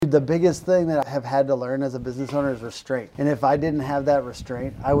Dude, the biggest thing that I have had to learn as a business owner is restraint. And if I didn't have that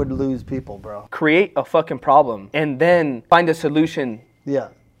restraint, I would lose people, bro. Create a fucking problem and then find a solution. Yeah.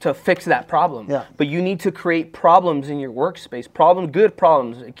 To fix that problem. Yeah. But you need to create problems in your workspace. Good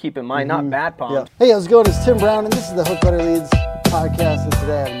problems, keep in mind, not bad problems. Yeah. Hey, how's it going? It's Tim Brown, and this is the Hook Butter Leads podcast. And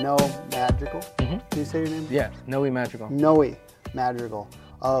today I have Noe Madrigal. Can you say your name? Yeah, Noe Madrigal. Noe Madrigal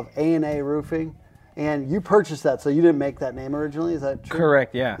of A&A Roofing. And you purchased that, so you didn't make that name originally, is that true?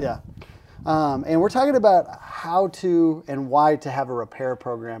 Correct, yeah. Yeah. And we're talking about how to and why to have a repair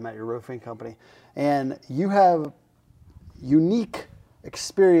program at your roofing company. And you have unique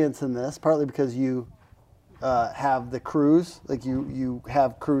experience in this, partly because you have the crews, like you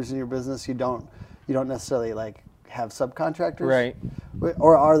have crews in your business. You don't necessarily like have subcontractors, right?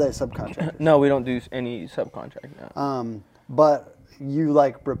 Or are they subcontractors? No, we don't do any subcontract now. But you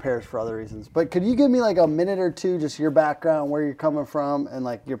like repairs for other reasons. But could you give me like a minute or two, just your background, where you're coming from, and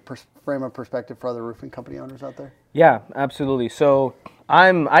like your frame of perspective for other roofing company owners out there? Yeah, absolutely. So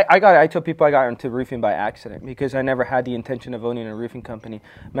I tell people I got into roofing by accident because I never had the intention of owning a roofing company.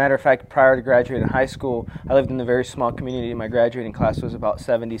 Matter of fact, prior to graduating high school, I lived in a very small community. My graduating class was about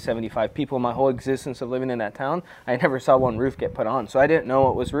 70, 75 people. My whole existence of living in that town, I never saw one roof get put on. So I didn't know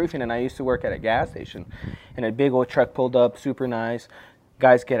what was roofing, and I used to work at a gas station. And a big old truck pulled up, super nice.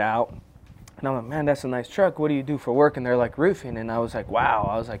 Guys get out. And I'm like, man, that's a nice truck. What do you do for work? And they're like, roofing. And I was like, wow.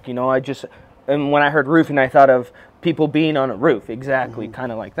 I was like, and when I heard roofing, I thought of people being on a roof, exactly,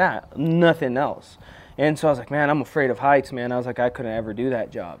 kind of like that, nothing else. And so I was like, man, I'm afraid of heights, man. I was like, I couldn't ever do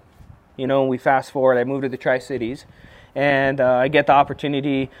that job. We fast forward, I moved to the Tri-Cities, and I get the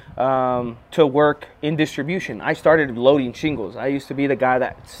opportunity to work in distribution. I started loading shingles. I used to be the guy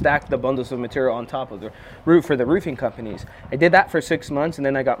that stacked the bundles of material on top of the roof for the roofing companies. I did that for 6 months, and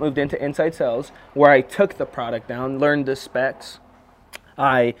then I got moved into inside sales, where I took the product down, learned the specs.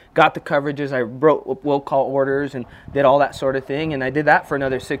 I got the coverages, I wrote will call orders and did all that sort of thing. And I did that for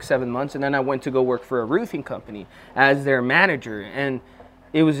another 6, 7 months. And then I went to go work for a roofing company as their manager. And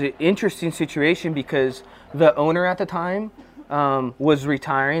it was an interesting situation because the owner at the time was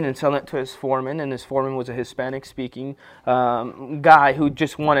retiring and selling it to his foreman. And his foreman was a Hispanic speaking guy who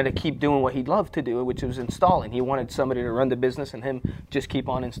just wanted to keep doing what he loved to do, which was installing. He wanted somebody to run the business and him just keep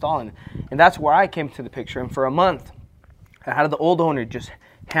on installing. And that's where I came to the picture. And for a month, I had the old owner just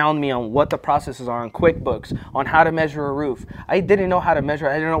hound me on what the processes are on QuickBooks, on how to measure a roof. I didn't know how to measure.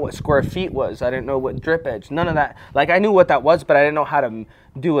 I didn't know what square feet was. I didn't know what drip edge, none of that. Like, I knew what that was, but I didn't know how to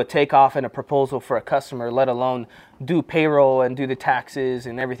do a takeoff and a proposal for a customer, let alone do payroll and do the taxes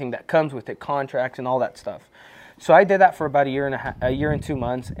and everything that comes with it, contracts and all that stuff. So I did that for about a year and 2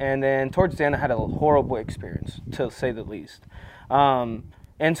 months, and then towards the end I had a horrible experience, to say the least.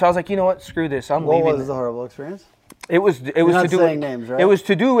 And so I was like, you know what, screw this, I'm leaving. What was the horrible experience? It was to do with names, right? It was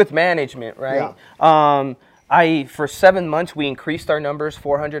to do with management, right? Yeah. For 7 months we increased our numbers,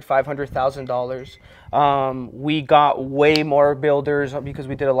 $400,000-$500,000. We got way more builders because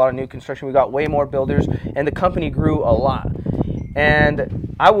we did a lot of new construction. We got way more builders, and the company grew a lot.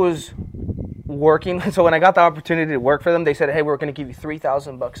 And I was working, so when I got the opportunity to work for them, they said, "Hey, we're going to give you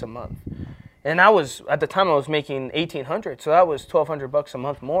 $3,000 a month." And at the time I was making $1,800, so that was $1,200 a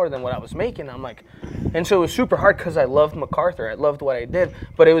month more than what I was making. I'm like, and so it was super hard because I loved MacArthur. I loved what I did,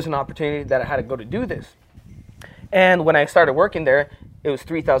 but it was an opportunity that I had to go to do this. And when I started working there, it was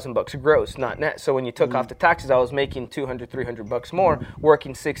 $3,000 gross, not net. So when you took off the taxes, I was making $200, $300 more,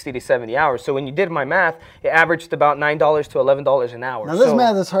 working 60 to 70 hours. So when you did my math, it averaged about $9 to $11 an hour. Now this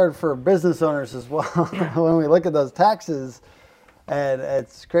math is hard for business owners as well. When we look at those taxes, and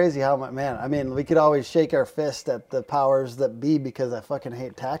it's crazy how much, man, I mean, we could always shake our fist at the powers that be because I fucking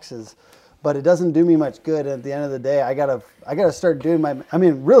hate taxes, but it doesn't do me much good. At the end of the day, I gotta start doing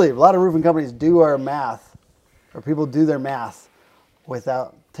really, a lot of roofing companies do our math, or people do their math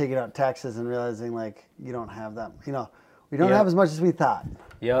without taking out taxes and realizing, like, you don't have that, we don't have as much as we thought.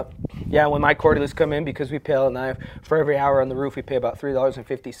 Yep. Yeah, when my quarterlies come in, because we pay for every hour on the roof, we pay about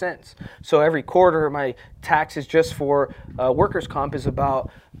 $3.50. So every quarter, my taxes just for workers' comp is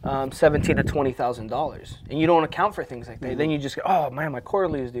about $17,000 to $20,000, and you don't account for things like that. Then you just go, oh man, my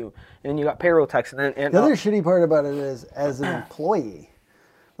quarterly is due, and then you got payroll tax. And the other shitty part about it is, as an employee,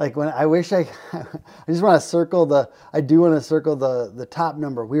 like when I wish I just want to circle the top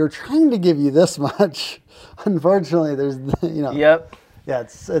number. We were trying to give you this much. Unfortunately, there's Yep. Yeah,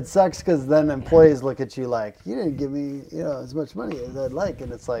 it sucks because then employees look at you like, you didn't give me as much money as I'd like,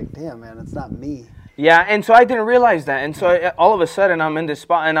 and it's like, damn man, it's not me. Yeah, and so I didn't realize that. And so all of a sudden I'm in this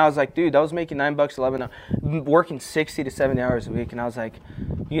spot and I was like, dude, I was making $9 11 working 60 to 70 hours a week. And I was like,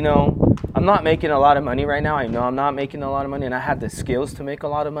 you know, I'm not making a lot of money right now. I know I'm not making a lot of money, and I had the skills to make a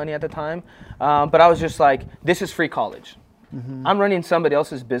lot of money at the time. But I was just like, this is free college. I'm running somebody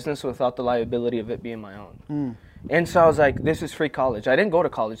else's business without the liability of it being my own. And so I was like, this is free college. I didn't go to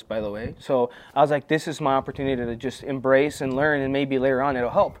college, by the way. So I was like, this is my opportunity to just embrace and learn, and maybe later on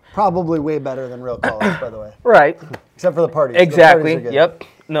it'll help. Probably way better than real college, by the way. Right. Except for the parties. Exactly. The parties Yep.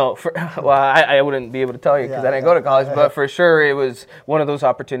 No, well, I wouldn't be able to tell you because I didn't go to college, but for sure it was one of those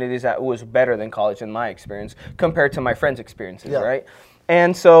opportunities that was better than college in my experience compared to my friends' experiences, right?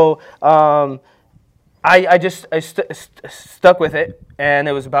 And so I stuck with it, and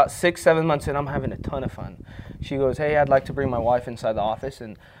it was about 6-7 months in. I'm having a ton of fun. She goes, hey, I'd like to bring my wife inside the office,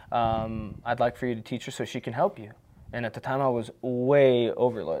 and I'd like for you to teach her so she can help you. And at the time, I was way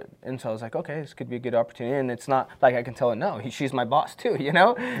overloaded. And so I was like, okay, this could be a good opportunity. And it's not like I can tell her no. She's my boss too, you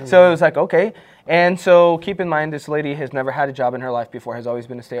know? So it was like, okay. And so keep in mind, this lady has never had a job in her life before, has always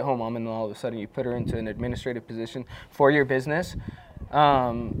been a stay-at-home mom, and then all of a sudden you put her into an administrative position for your business.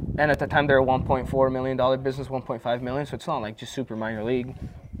 And at the time, they're a $1.4 million business, $1.5 million, so it's not like just super minor league.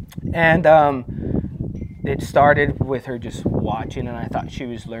 And it started with her just watching, and I thought she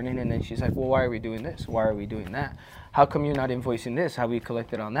was learning, and then she's like, well, why are we doing this? Why are we doing that? How come you're not invoicing this? How we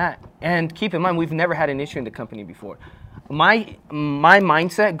collected on that? And keep in mind, we've never had an issue in the company before. My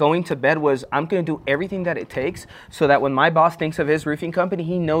mindset going to bed was, I'm going to do everything that it takes so that when my boss thinks of his roofing company,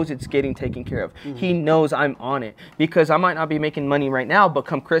 he knows it's getting taken care of. He knows I'm on it, because I might not be making money right now, but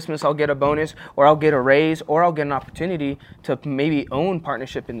come Christmas, I'll get a bonus, or I'll get a raise, or I'll get an opportunity to maybe own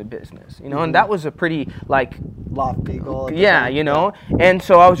partnership in the business, you know. And that was a pretty like lofty goal. Yeah, you know. And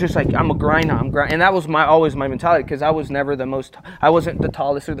so I was just like, I'm a grinder, and that was always my mentality, because I was never I wasn't the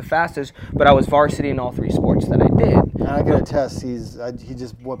tallest or the fastest, but I was varsity in all 3 sports that I did. And I can attest, he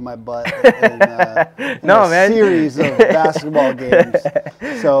just whooped my butt in a series of basketball games.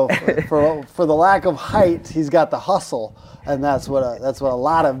 So for the lack of height, he's got the hustle, and that's what a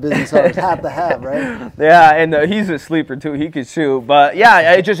lot of business owners have to have, right? Yeah, and he's a sleeper too. He could shoot, but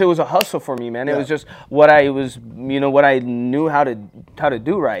yeah, it was a hustle for me, man. It was just what I was, what I knew how to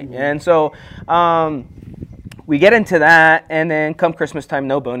do right, and so. We get into that, and then come Christmas time,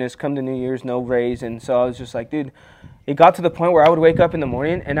 no bonus. Come to New Year's, no raise. And so I was just like, dude, it got to the point where I would wake up in the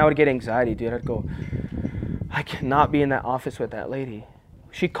morning and I would get anxiety, dude. I'd go, I cannot be in that office with that lady.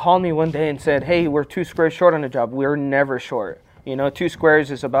 She called me one day and said, hey, we're 2 squares short on a job. We're never short. 2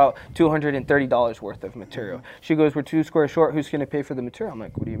 squares is about $230 worth of material. She goes, we're 2 squares short. Who's going to pay for the material? I'm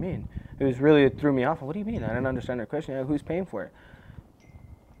like, what do you mean? It threw me off. What do you mean? I didn't understand her question. Who's paying for it?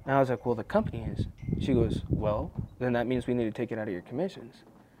 And I was like, well, the company is. She goes, well, then that means we need to take it out of your commissions.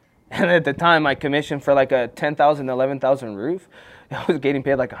 And at the time, my commission for like a $10,000, $11,000 roof, I was getting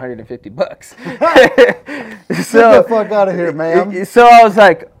paid like $150. So, get the fuck out of here, ma'am. So I was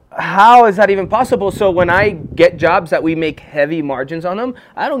like, how is that even possible? So when I get jobs that we make heavy margins on them,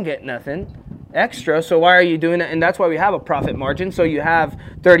 I don't get nothing extra. So why are you doing that? And that's why we have a profit margin. So you have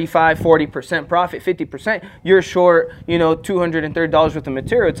 35, 40% profit, 50%. You're short, $230 worth of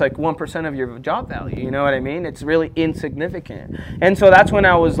material. It's like 1% of your job value. You know what I mean? It's really insignificant. And so that's when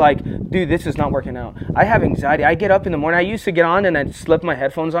I was like, dude, this is not working out. I have anxiety. I get up in the morning. I used to get on and I'd slip my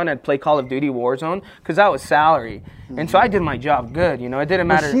headphones on. I'd play Call of Duty Warzone because that was salary. And so I did my job good. It didn't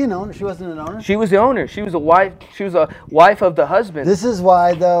matter. Was she an owner? She wasn't an owner? She was the owner. She was a wife. She was a wife of the husband. This is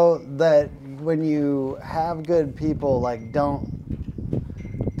why, though, that when you have good people, like, don't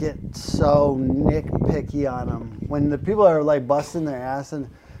get so nitpicky on them. When the people are like busting their ass, and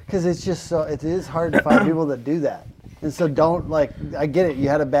because it is hard to find people that do that. And so don't, I get it, you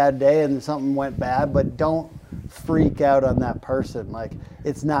had a bad day and something went bad, but don't freak out on that person. Like,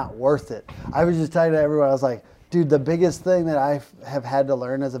 it's not worth it. I was just telling everyone, I was like, dude, the biggest thing that I have had to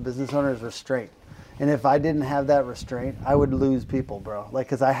learn as a business owner is restraint. And if I didn't have that restraint, I would lose people, bro.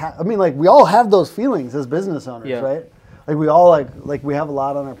 Because we all have those feelings as business owners, right? Like, we all we have a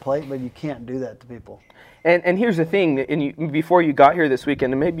lot on our plate, but you can't do that to people. And here's the thing, before you got here this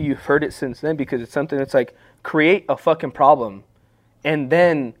weekend, and maybe you've heard it since then, because it's something that's like, create a fucking problem and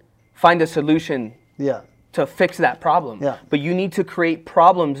then find a solution to fix that problem. Yeah. But you need to create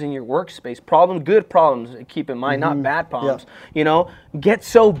problems in your workspace. Good problems, keep in mind, not bad problems. Yeah. Get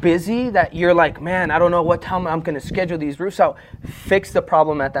so busy that you're like, man, I don't know what time I'm going to schedule these roofs out. Fix the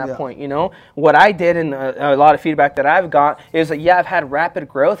problem at that point, What I did, and a lot of feedback that I've got, is that, I've had rapid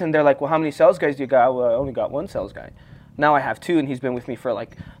growth, and they're like, well, how many sales guys do you got? Well, I only got 1 sales guy. Now I have 2, and he's been with me for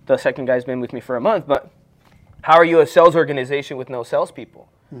the second guy's been with me for a month. But how are you a sales organization with no salespeople?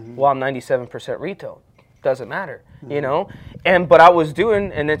 Well, I'm 97% retail. Doesn't matter, you know? But I was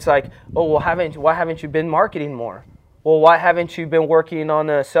doing, and it's like, oh, well, why haven't you been marketing more? Well, why haven't you been working on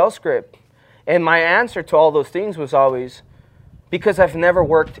a sales script? And my answer to all those things was always, because I've never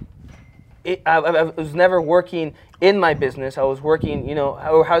worked, I was never working in my business. I was working, you know,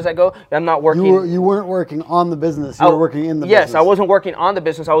 how does that go? I'm not working. You weren't working on the business. You were working in the business. Yes, I wasn't working on the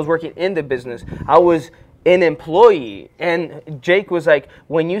business. I was working in the business. I was an employee. And Jake was like,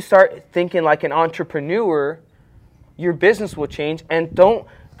 when you start thinking like an entrepreneur, your business will change. And don't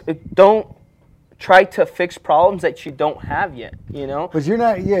try to fix problems that you don't have yet, you know? But you're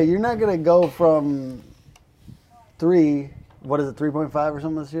not going to go from 3.5 or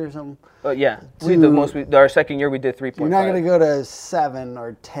something this year or something? Yeah. Our second year we did 3.5. You're not going to go to 7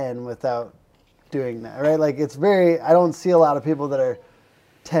 or 10 without doing that, right? Like I don't see a lot of people that are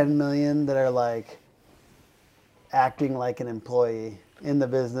 10 million that are like acting like an employee in the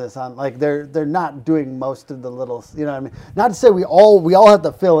business on like they're not doing most of the little, you know what I mean? Not to say we all have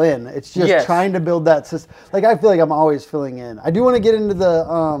to fill in. It's just trying to build that system. Like I feel like I'm always filling in. I do want to get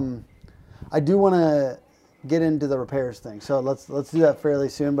into the repairs thing. So let's do that fairly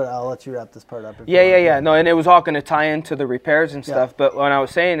soon, but I'll let you wrap this part up. Yeah. No, and it was all going to tie into the repairs and stuff. But what I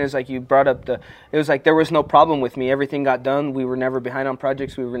was saying is like you brought up it was like there was no problem with me. Everything got done. We were never behind on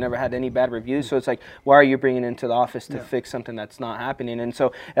projects. We never had any bad reviews. So it's like, why are you bringing into the office to fix something that's not happening? And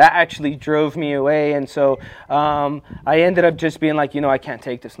so that actually drove me away. And so I ended up just being like, you know, I can't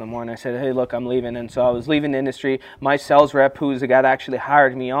take this no more. And I said, hey, look, I'm leaving. And so I was leaving the industry. My sales rep, who was the guy that actually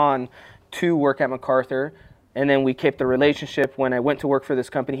hired me on to work at MacArthur, and then we kept the relationship. When I went to work for this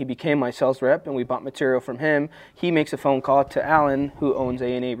company, he became my sales rep, and we bought material from him. He makes a phone call to Alan, who owns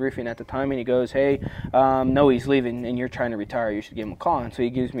A&A Roofing at the time, and he goes, hey, no, he's leaving, and you're trying to retire. You should give him a call. And so he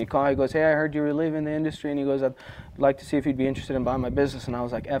gives me a call. He goes, hey, I heard you were leaving the industry. And he goes, I'd like to see if you'd be interested in buying my business. And I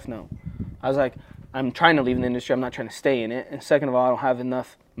was like, F no. I was like, I'm trying to leave the industry. I'm not trying to stay in it. And second of all, I don't have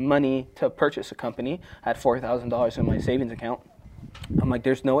enough money to purchase a company. I had $4,000 in my savings account. I'm like,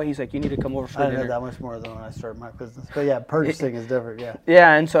 there's no way. He's like, you need to come over for dinner. I didn't have that much more than when I started my business. But yeah, purchasing is different, yeah.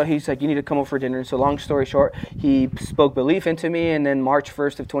 Yeah, and so he's like, you need to come over for dinner. And so long story short, he spoke belief into me, and then March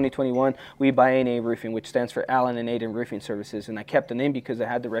 1st of 2021, we buy A&A Roofing, which stands for Allen and Aiden Roofing Services. And I kept the name because I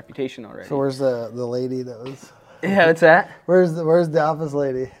had the reputation already. So where's the lady that was... Yeah, what's that? Where's the office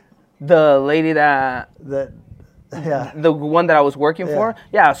lady? The lady that... Yeah. The one that I was working for?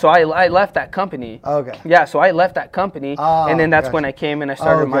 Yeah, so I left that company. Okay. Yeah, so I left that company, and then that's when I came and I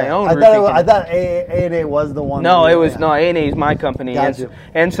started my own roofing. I thought A&A was the one. No, A&A is my company. Gotcha.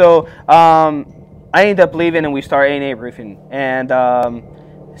 And so I ended up leaving, and we started A&A Roofing. And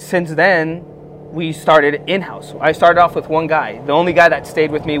since then, we started in-house. I started off with one guy, the only guy that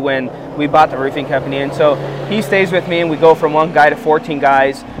stayed with me when we bought the roofing company. And so he stays with me, and we go from one guy to 14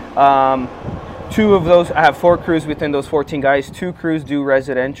 guys. Two of those, I have 4 crews within those 14 guys. 2 crews do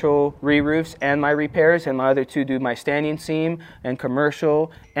residential re-roofs and my repairs, and my other 2 do my standing seam and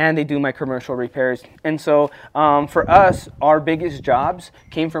commercial, and they do my commercial repairs. And so for us, our biggest jobs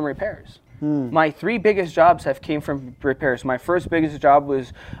came from repairs. My 3 biggest jobs came from repairs. My first biggest job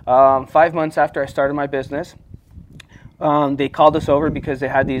was 5 months after I started my business. They called us over because they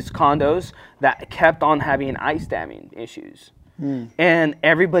had these condos that kept on having ice damming issues. And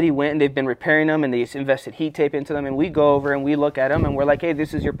everybody went, and they've been repairing them, and they invested heat tape into them, and we go over and we look at them, and we're like, hey,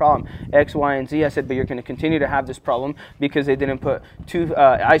 this is your problem, X, Y, and Z. I said, but you're going to continue to have this problem because they didn't put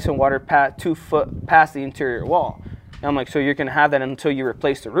ice and water 2 foot past the interior wall. And I'm like, so you're going to have that until you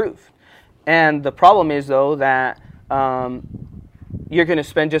replace the roof. And the problem is, though, that you're going to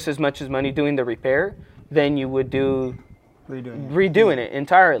spend just as much money doing the repair than you would do redoing it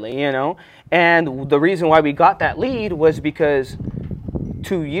entirely, you know. And the reason why we got that lead was because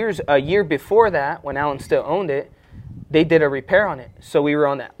a year before that, when Alan still owned it, they did a repair on it. So we were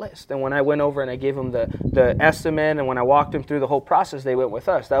on that list. And when I went over and I gave them the estimate, and when I walked them through the whole process, they went with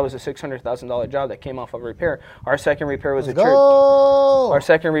us. That was a $600,000 job that came off of a repair. Our second repair was a church. Our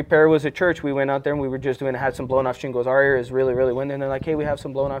second repair was a church. We went out there and we were just had some blown off shingles. Our area is really, really windy. And they're like, hey, we have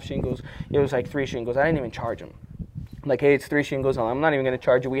some blown off shingles. It was like 3 shingles. I didn't even charge them. Like, hey, it's 3 shingles. I'm not even going to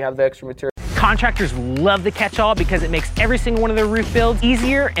charge you. We have the extra material. Contractors love the catch-all because it makes every single one of their roof builds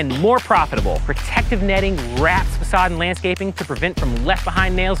easier and more profitable. Protective netting wraps facade and landscaping to prevent from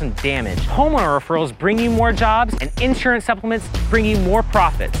left-behind nails and damage. Homeowner referrals bring you more jobs, and insurance supplements bring you more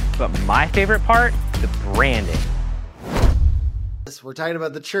profits. But my favorite part, the branding. We're talking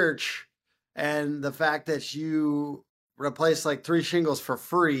about the church and the fact that you replaced like 3 shingles for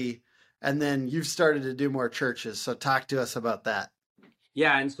free, and then you've started to do more churches. So talk to us about that.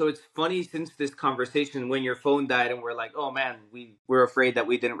 Yeah, and so it's funny since this conversation when your phone died and we're like, oh man, we were afraid that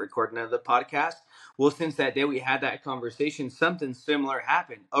we didn't record another podcast. Well, since that day we had that conversation, something similar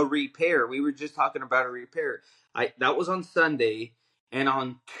happened. A repair. We were just talking about a repair. I that was on Sunday, and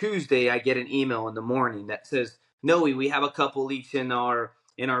on Tuesday I get an email in the morning that says, Noe, we have a couple leaks in our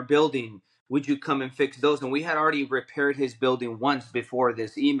building. Would you come and fix those? And we had already repaired his building once before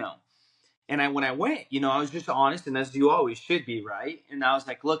this email. And when I went, I was just honest, and as you always should be, right? And I was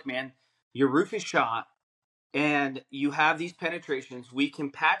like, look, man, your roof is shot and you have these penetrations. We can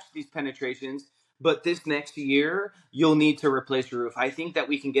patch these penetrations, but this next year you'll need to replace your roof. I think that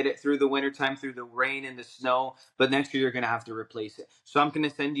we can get it through the wintertime, through the rain and the snow, but next year you're going to have to replace it. So I'm going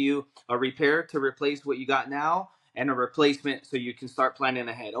to send you a repair to replace what you got now and a replacement so you can start planning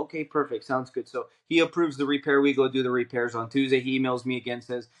ahead. Okay, perfect. Sounds good. So he approves the repair. We go do the repairs on Tuesday. He emails me again,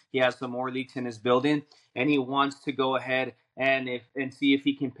 says he has some more leaks in his building and he wants to go ahead and see if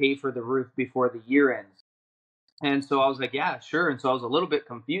he can pay for the roof before the year ends. And so I was like, yeah, sure. And so I was a little bit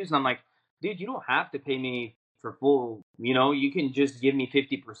confused. And I'm like, dude, you don't have to pay me for full, you can just give me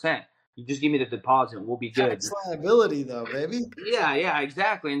 50%. You just give me the deposit. We'll be good. Tax liability, though, baby. Yeah,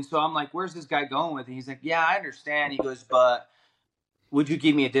 exactly. And so I'm like, where's this guy going with it? He's like, yeah, I understand. He goes, but would you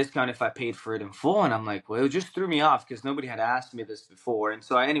give me a discount if I paid for it in full? And I'm like, well, it just threw me off because nobody had asked me this before. And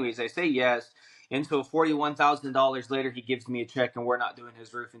so, anyways, I say yes. And so, $41,000 later, he gives me a check, and we're not doing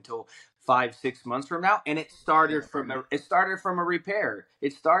his roof until 5-6 months from now. And it started from a repair.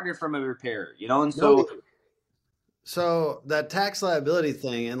 It started from a repair, And No, so, so that tax liability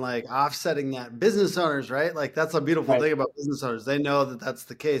thing and like offsetting that business owners, right? Like that's a beautiful right. thing about business owners. They know that that's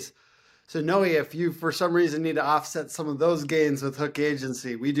the case. So Noe, if you for some reason need to offset some of those gains with Hook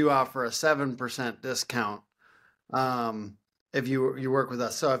Agency, we do offer a 7% discount. If you work with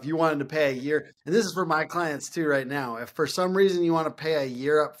us. So if you wanted to pay a year, and this is for my clients too right now, if for some reason you want to pay a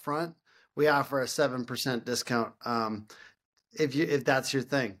year up front, we offer a 7% discount. If that's your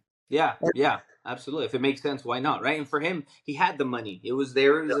thing. Yeah, absolutely. If it makes sense, why not, right? And for him, he had the money. It was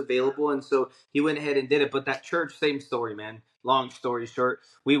there, it was available, and so he went ahead and did it. But that church, same story, man. Long story short,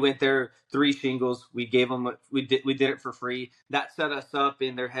 we went there, 3 shingles. We gave them, we did it for free. That set us up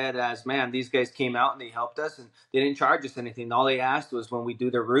in their head as, man, these guys came out and they helped us, and they didn't charge us anything. All they asked was when we do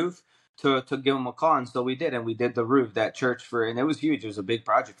their roof to give them a call, and so we did, and we did the roof, that church and it was huge. It was a big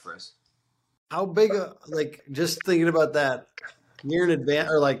project for us. How big, like just thinking about that year in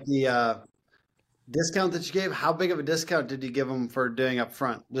advance or like the discount that you gave, how big of a discount did you give them for doing up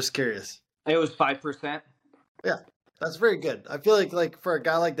front? Just curious. It was 5%. Yeah, that's very good. I feel like for a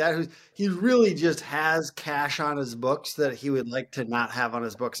guy like that he really just has cash on his books that he would like to not have on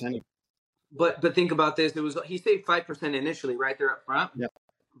his books anyway. But think about this. He saved 5% initially right there up front. Yeah.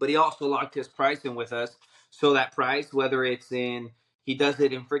 But he also locked his price in with us. So that price, whether he does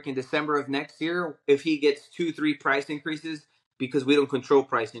it in freaking December of next year, if he gets 2-3 price increases, because we don't control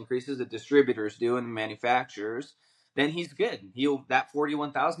price increases, the distributors do and the manufacturers, then he's good. That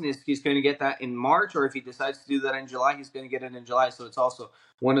 41,000 he's going to get that in March, or if he decides to do that in July, he's going to get it in July. So it's also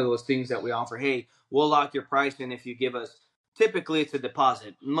one of those things that we offer. Hey, we'll lock your price in if you give us. Typically, it's a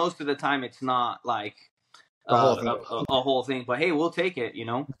deposit. Most of the time, it's not like The whole thing. a whole thing. But hey, we'll take it.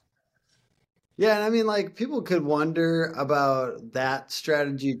 Yeah, and I mean, like people could wonder about that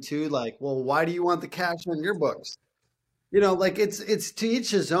strategy too. Like, well, why do you want the cash on your books? Like it's to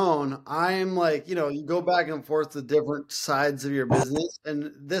each his own. I'm like, you go back and forth to different sides of your business,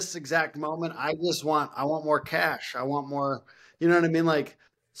 and this exact moment, I want more cash. I want more. You know what I mean? Like,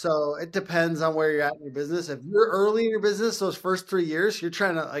 so it depends on where you're at in your business. If you're early in your business, those first 3 years, you're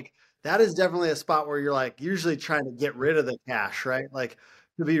trying to like that is definitely a spot where you're like usually trying to get rid of the cash, right? Like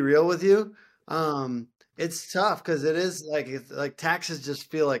to be real with you. It's tough because it is like taxes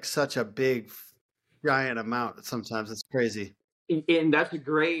just feel like such a big giant amount. Sometimes it's crazy. And that's a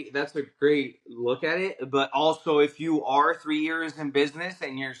great look at it. But also, if you are 3 years in business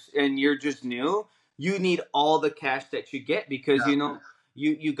and you're just new, you need all the cash that you get because you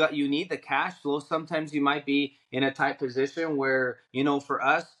need the cash flow. Sometimes you might be in a tight position where for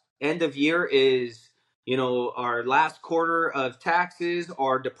us, end of year is our last quarter of taxes,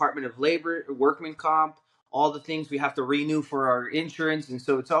 our Department of Labor, workman comp, all the things we have to renew for our insurance, and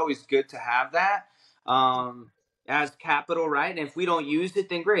so it's always good to have that as capital, right? And if we don't use it,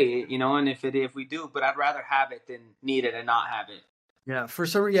 then great, and if we do, but I'd rather have it than need it and not have it. Yeah, for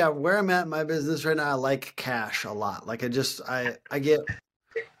some, yeah, where I'm at in my business right now, I like cash a lot. Like I get.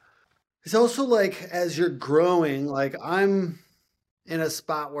 It's also like as you're growing, like I'm in a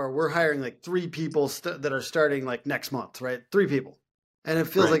spot where we're hiring like 3 people that are starting like next month, right? 3 people, and it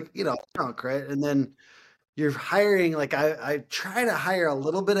feels Right. like chunk, right? And then you're hiring, like I try to hire a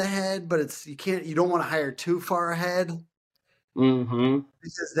little bit ahead, but you don't want to hire too far ahead Mm-hmm.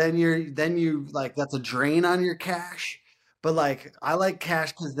 because then you like that's a drain on your cash. But like I like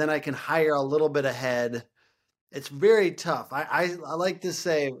cash because then I can hire a little bit ahead. It's very tough. I like to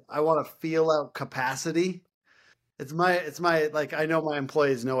say I want to feel out capacity. It's my like I know my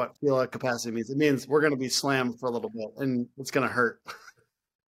employees know what feel out capacity means. It means we're going to be slammed for a little bit and it's going to hurt.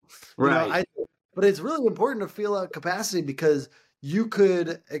 You know, Right. I but it's really important to feel out capacity because you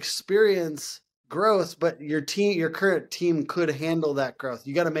could experience growth, but your current team could handle that growth.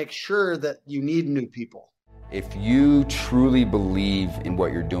 You got to make sure that you need new people. If you truly believe in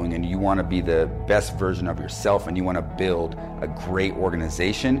what you're doing and you want to be the best version of yourself and you want to build a great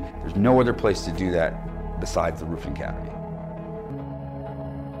organization, there's no other place to do that besides the Roofing Academy.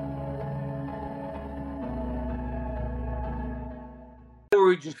 We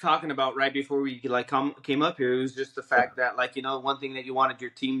were just talking about right before we like came up here. It was just the fact that like one thing that you wanted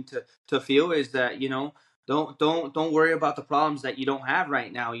your team to feel is that don't worry about the problems that you don't have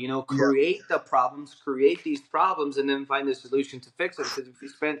right now. Yeah. Create the problems, create these problems, and then find the solution to fix them. Because if you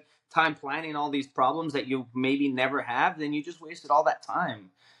spend time planning all these problems that you maybe never have, then you just wasted all that time.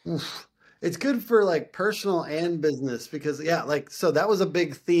 Oof. It's good for like personal and business because yeah, like so that was a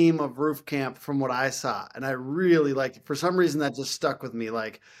big theme of Roof Camp from what I saw, and I really like for some reason that just stuck with me.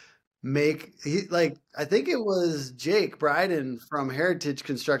 Like I think it was Jake Bryden from Heritage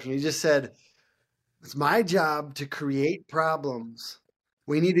Construction. He just said, "It's my job to create problems.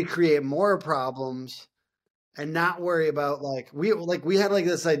 We need to create more problems and not worry about we had like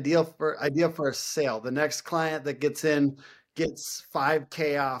this idea for a sale. The next client that gets in gets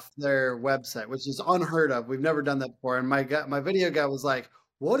 5K off their website, which is unheard of. We've never done that before. And my video guy was like,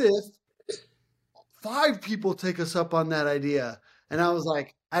 "What if 5 people take us up on that idea?" And I was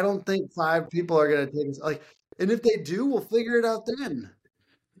like, "I don't think 5 people are going to take us like, and if they do, we'll figure it out then."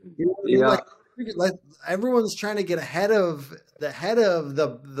 You know what I mean? Yeah. Like everyone's trying to get ahead of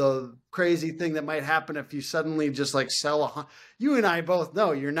the crazy thing that might happen if you suddenly just like you and I both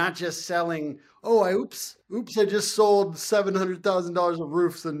know you're not just selling, oh, I just sold $700,000 of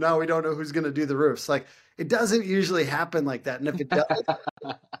roofs and now we don't know who's going to do the roofs. Like it doesn't usually happen like that. And if it does,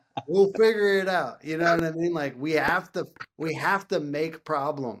 we'll figure it out. You know what I mean? Like we have to make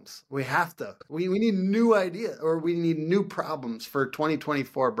problems. We need new ideas or we need new problems for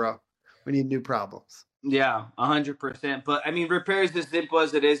 2024, bro. We need new problems. Yeah, 100%. But I mean, repair is as simple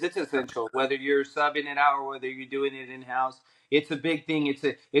as it is. It's essential. Whether you're subbing it out or whether you're doing it in house, it's a big thing. It's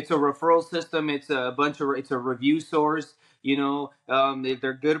a referral system. It's a review source.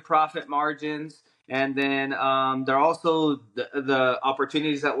 They're good profit margins, and then they're also the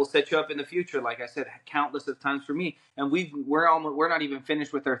opportunities that will set you up in the future. Like I said, countless of times for me, and we're not even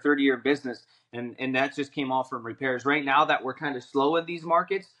finished with our 30-year business, and that just came off from repairs. Right now that we're kind of slow in these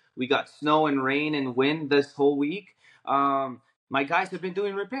markets, we got snow and rain and wind this whole week. My guys have been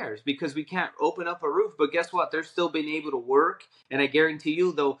doing repairs because we can't open up a roof. But guess what? They're still being able to work. And I guarantee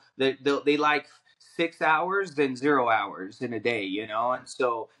you, though, they like 6 hours than 0 hours in a day, And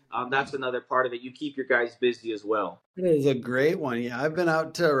so that's another part of it. You keep your guys busy as well. It is a great one. Yeah, I've been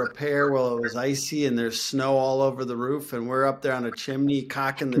out to repair while it was icy and there's snow all over the roof, and we're up there on a chimney,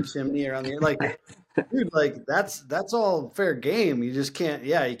 cocking the chimney around the like, dude, like that's all fair game. You just can't,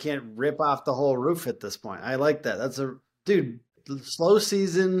 yeah, you can't rip off the whole roof at this point. I like that. Dude, slow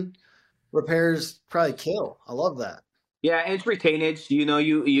season repairs probably kill. I love that. Yeah, and it's retainage.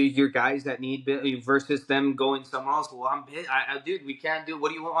 Your guys that need versus them going somewhere else. Well, dude, we can't do. What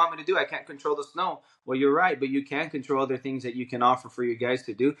do you want me to do? I can't control the snow. Well, you're right, but you can control other things that you can offer for your guys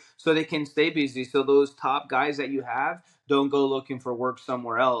to do, so they can stay busy. So those top guys that you have don't go looking for work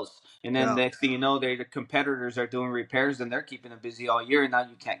somewhere else. And then Yeah. next thing you know, their competitors are doing repairs and they're keeping them busy all year, and now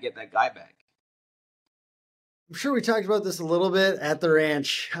you can't get that guy back. I'm sure we talked about this a little bit at the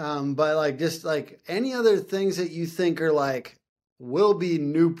ranch, but like just like any other things that you think are like will be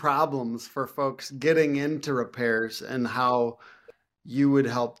new problems for folks getting into repairs and how you would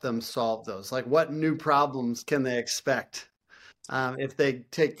help them solve those. Like what new problems can they expect if they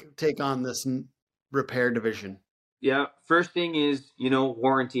take on this repair division? Yeah. First thing is,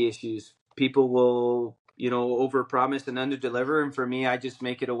 warranty issues. People will, overpromise and underdeliver. And for me, I just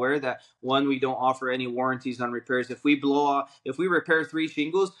make it aware that one, we don't offer any warranties on repairs. If we repair 3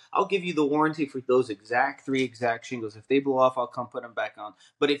 shingles, I'll give you the warranty for those three exact shingles. If they blow off, I'll come put them back on.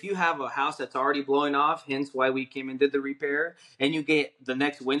 But if you have a house that's already blowing off, hence why we came and did the repair, and you get the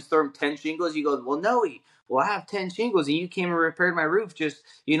next windstorm 10 shingles, you go, well, no. well, I have 10 shingles and you came and repaired my roof just,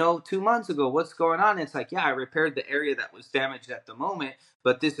 2 months ago. What's going on? It's like, yeah, I repaired the area that was damaged at the moment,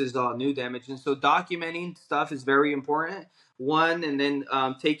 but this is all new damage. And so documenting stuff is very important. One, and then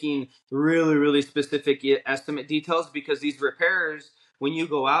taking really, really specific estimate details, because these repairs, when you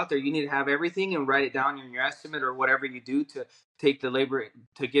go out there, you need to have everything and write it down in your estimate or whatever you do to take the labor,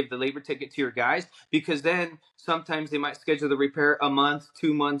 to give the labor ticket to your guys, because then sometimes they might schedule the repair a month,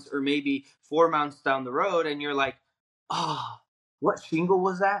 2 months, or maybe 4 months down the road, and you're like, oh, what shingle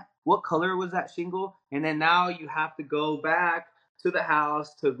was that? What color was that shingle? And then now you have to go back to the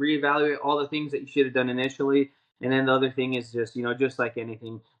house to reevaluate all the things that you should have done initially. And then the other thing is just, just like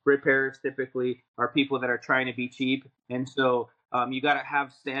anything, repairs typically are people that are trying to be cheap. And so you got to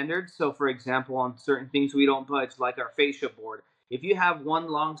have standards. So, for example, on certain things we don't budge, like our fascia board. If you have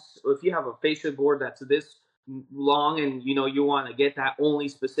if you have a fascia board that's this long, and you want to get that only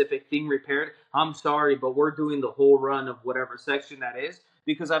specific thing repaired, I'm sorry, but we're doing the whole run of whatever section that is,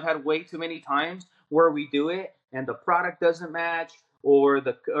 because I've had way too many times where we do it and the product doesn't match, or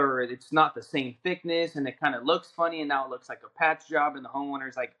it's not the same thickness, and it kind of looks funny, and now it looks like a patch job, and the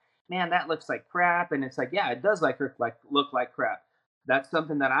homeowner's like, man, that looks like crap. And it's like, yeah, it does look like crap. That's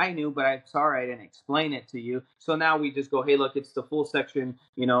something that I knew, but I'm sorry I didn't explain it to you. So now we just go, hey, look, it's the full section.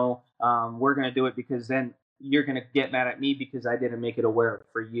 We're gonna do it, because then you're gonna get mad at me because I didn't make it aware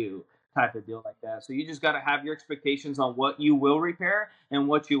for you, type of deal like that. So you just got to have your expectations on what you will repair and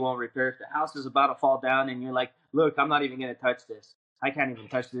what you won't repair. If the house is about to fall down and you're like, look, I'm not even gonna touch this. I can't even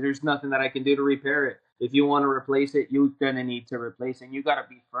touch it. There's nothing that I can do to repair it. If you want to replace it, you're gonna need to replace it. And you got to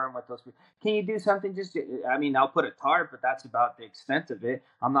be firm with those people. Can you do something? I'll put a tarp, but that's about the extent of it.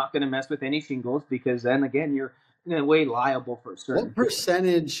 I'm not gonna mess with any shingles, because then again, you're in a way liable for certain. What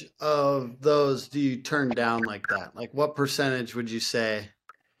percentage of those do you turn down like that? Like, what percentage would you say?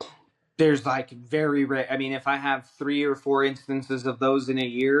 There's like very rare. I mean, if I have 3 or 4 instances of those in a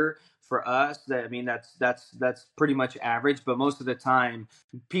year for us, that's pretty much average. But most of the time,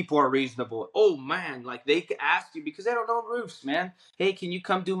 people are reasonable. Oh man, like they ask you because they don't know roofs, man. Hey, can you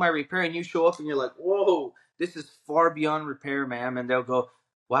come do my repair? And you show up and you're like, whoa, this is far beyond repair, ma'am. And they'll go,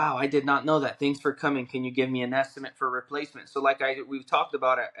 wow, I did not know that. Thanks for coming. Can you give me an estimate for replacement? So like we've talked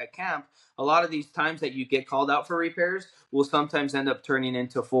about at camp, a lot of these times that you get called out for repairs will sometimes end up turning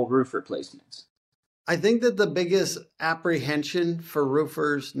into full roof replacements. I think that the biggest apprehension for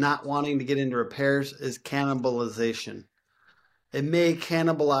roofers not wanting to get into repairs is cannibalization. It may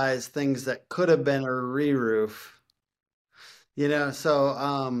cannibalize things that could have been a re-roof.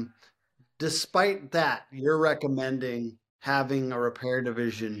 So despite that, you're recommending having a repair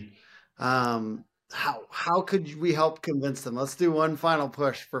division. How could we help convince them? Let's do one final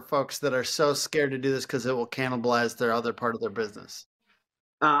push for folks that are so scared to do this because it will cannibalize their other part of their business.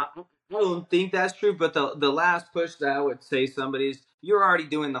 I don't think that's true, but the last push that I would say somebody's, you're already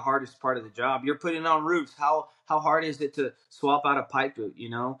doing the hardest part of the job. You're putting on roofs. How hard is it to swap out a pipe boot?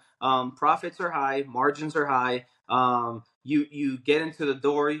 Profits are high, margins are high. You get into the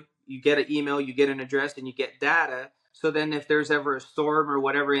door, you get an email, you get an address, and you get data. So then if there's ever a storm or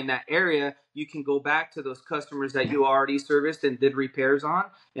whatever in that area, you can go back to those customers that you already serviced and did repairs on.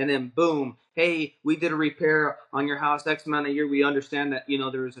 And then boom, hey, we did a repair on your house X amount of year. We understand that,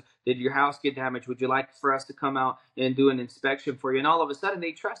 did your house get damaged? Would you like for us to come out and do an inspection for you? And all of a sudden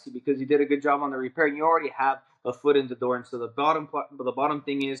they trust you because you did a good job on the repair and you already have a foot in the door. And so the bottom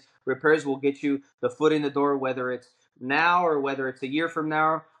thing is repairs will get you the foot in the door, whether it's now or whether it's a year from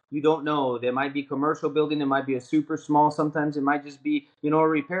now. You don't know. There might be commercial building. It might be a super small. Sometimes it might just be, a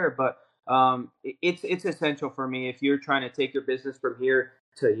repair. But it's essential for me if you're trying to take your business from here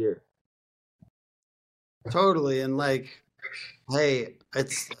to here. Totally. And hey,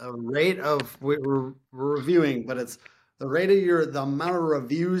 it's a rate of, we're reviewing, but it's the rate of the amount of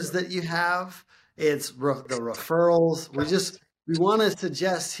reviews that you have. It's the referrals. We want to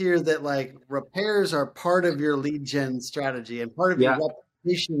suggest here that repairs are part of your lead gen strategy and part of your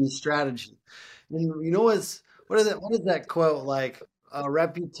reputation strategy. And what is that quote? Like,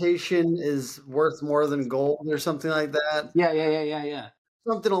 reputation is worth more than gold or something like that. Yeah.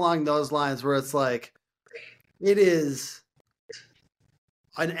 Something along those lines where it's like, it is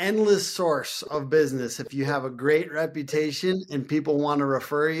an endless source of business if you have a great reputation and people want to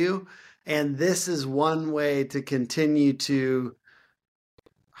refer you. And this is one way to continue to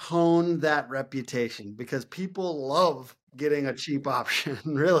hone that reputation because people love getting a cheap option,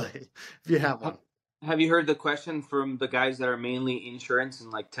 really, if you have one. Have you heard the question from the guys that are mainly insurance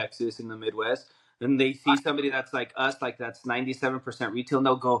in Texas in the Midwest? And they see somebody that's like us, like that's 97% retail, and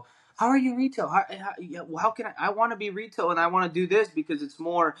they'll go, how are you retail? How can I want to be retail and I want to do this because it's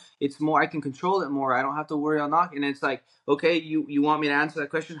more, I can control it more. I don't have to worry on knocking. And it's like, okay, you want me to answer that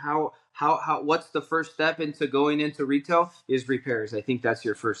question? How, what's the first step into going into retail is repairs. I think that's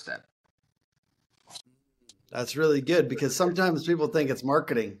your first step. That's really good because sometimes people think it's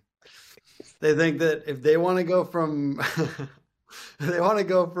marketing. They think that if they want to go from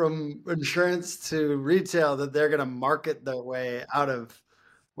insurance to retail, that they're going to market their way out of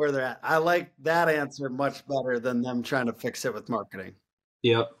where they're at. I like that answer much better than them trying to fix it with marketing.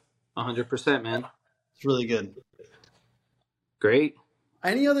 Yep. 100%, man. It's really good. Great.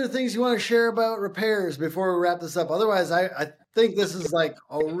 Any other things you want to share about repairs before we wrap this up? Otherwise, I think this is like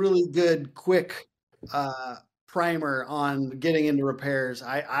a really good, quick primer on getting into repairs.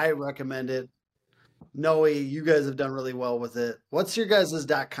 I recommend it. Noe, you guys have done really well with it. What's your guys'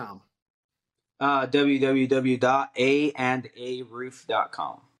 .com?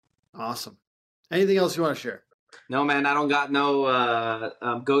 www.aandaroof.com. Awesome. Anything else you want to share? No, man, I don't got no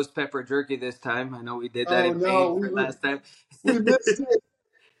ghost pepper jerky this time. I know we did that last time. We missed it.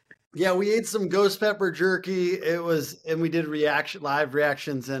 Yeah, we ate some ghost pepper jerky. And we did live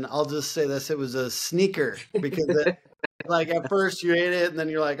reactions, and I'll just say this: it was a sneaker because like at first you ate it, and then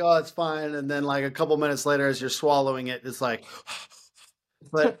you're like, "Oh, it's fine," and then like a couple minutes later, as you're swallowing it, it's like,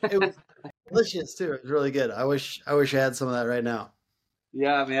 but it was delicious too. It was really good. I wish I had some of that right now.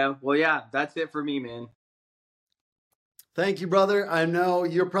 Yeah, man. Well, yeah, that's it for me, man. Thank you, brother. I know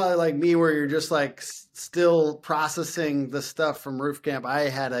you're probably like me where you're just like still processing the stuff from Roof Camp. I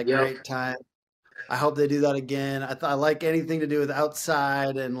had a great time. I hope they do that again. I like anything to do with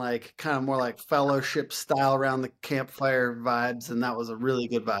outside and like kind of more like fellowship style around the campfire vibes. And that was a really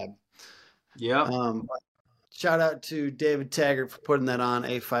good vibe. Yeah. Shout out to David Taggart for putting that on,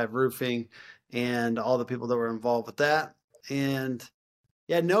 A5 Roofing, and all the people that were involved with that. And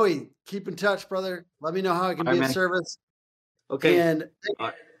yeah, Noe, keep in touch, brother. Let me know how I can be of service. Okay. And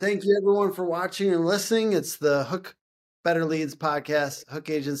thank you everyone for watching and listening. It's the Hook Better Leads podcast,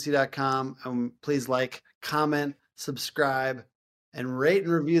 hookagency.com. Please like, comment, subscribe, and rate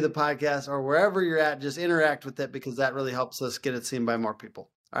and review the podcast, or wherever you're at, just interact with it because that really helps us get it seen by more people.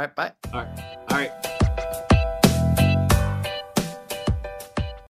 All right, bye. All right.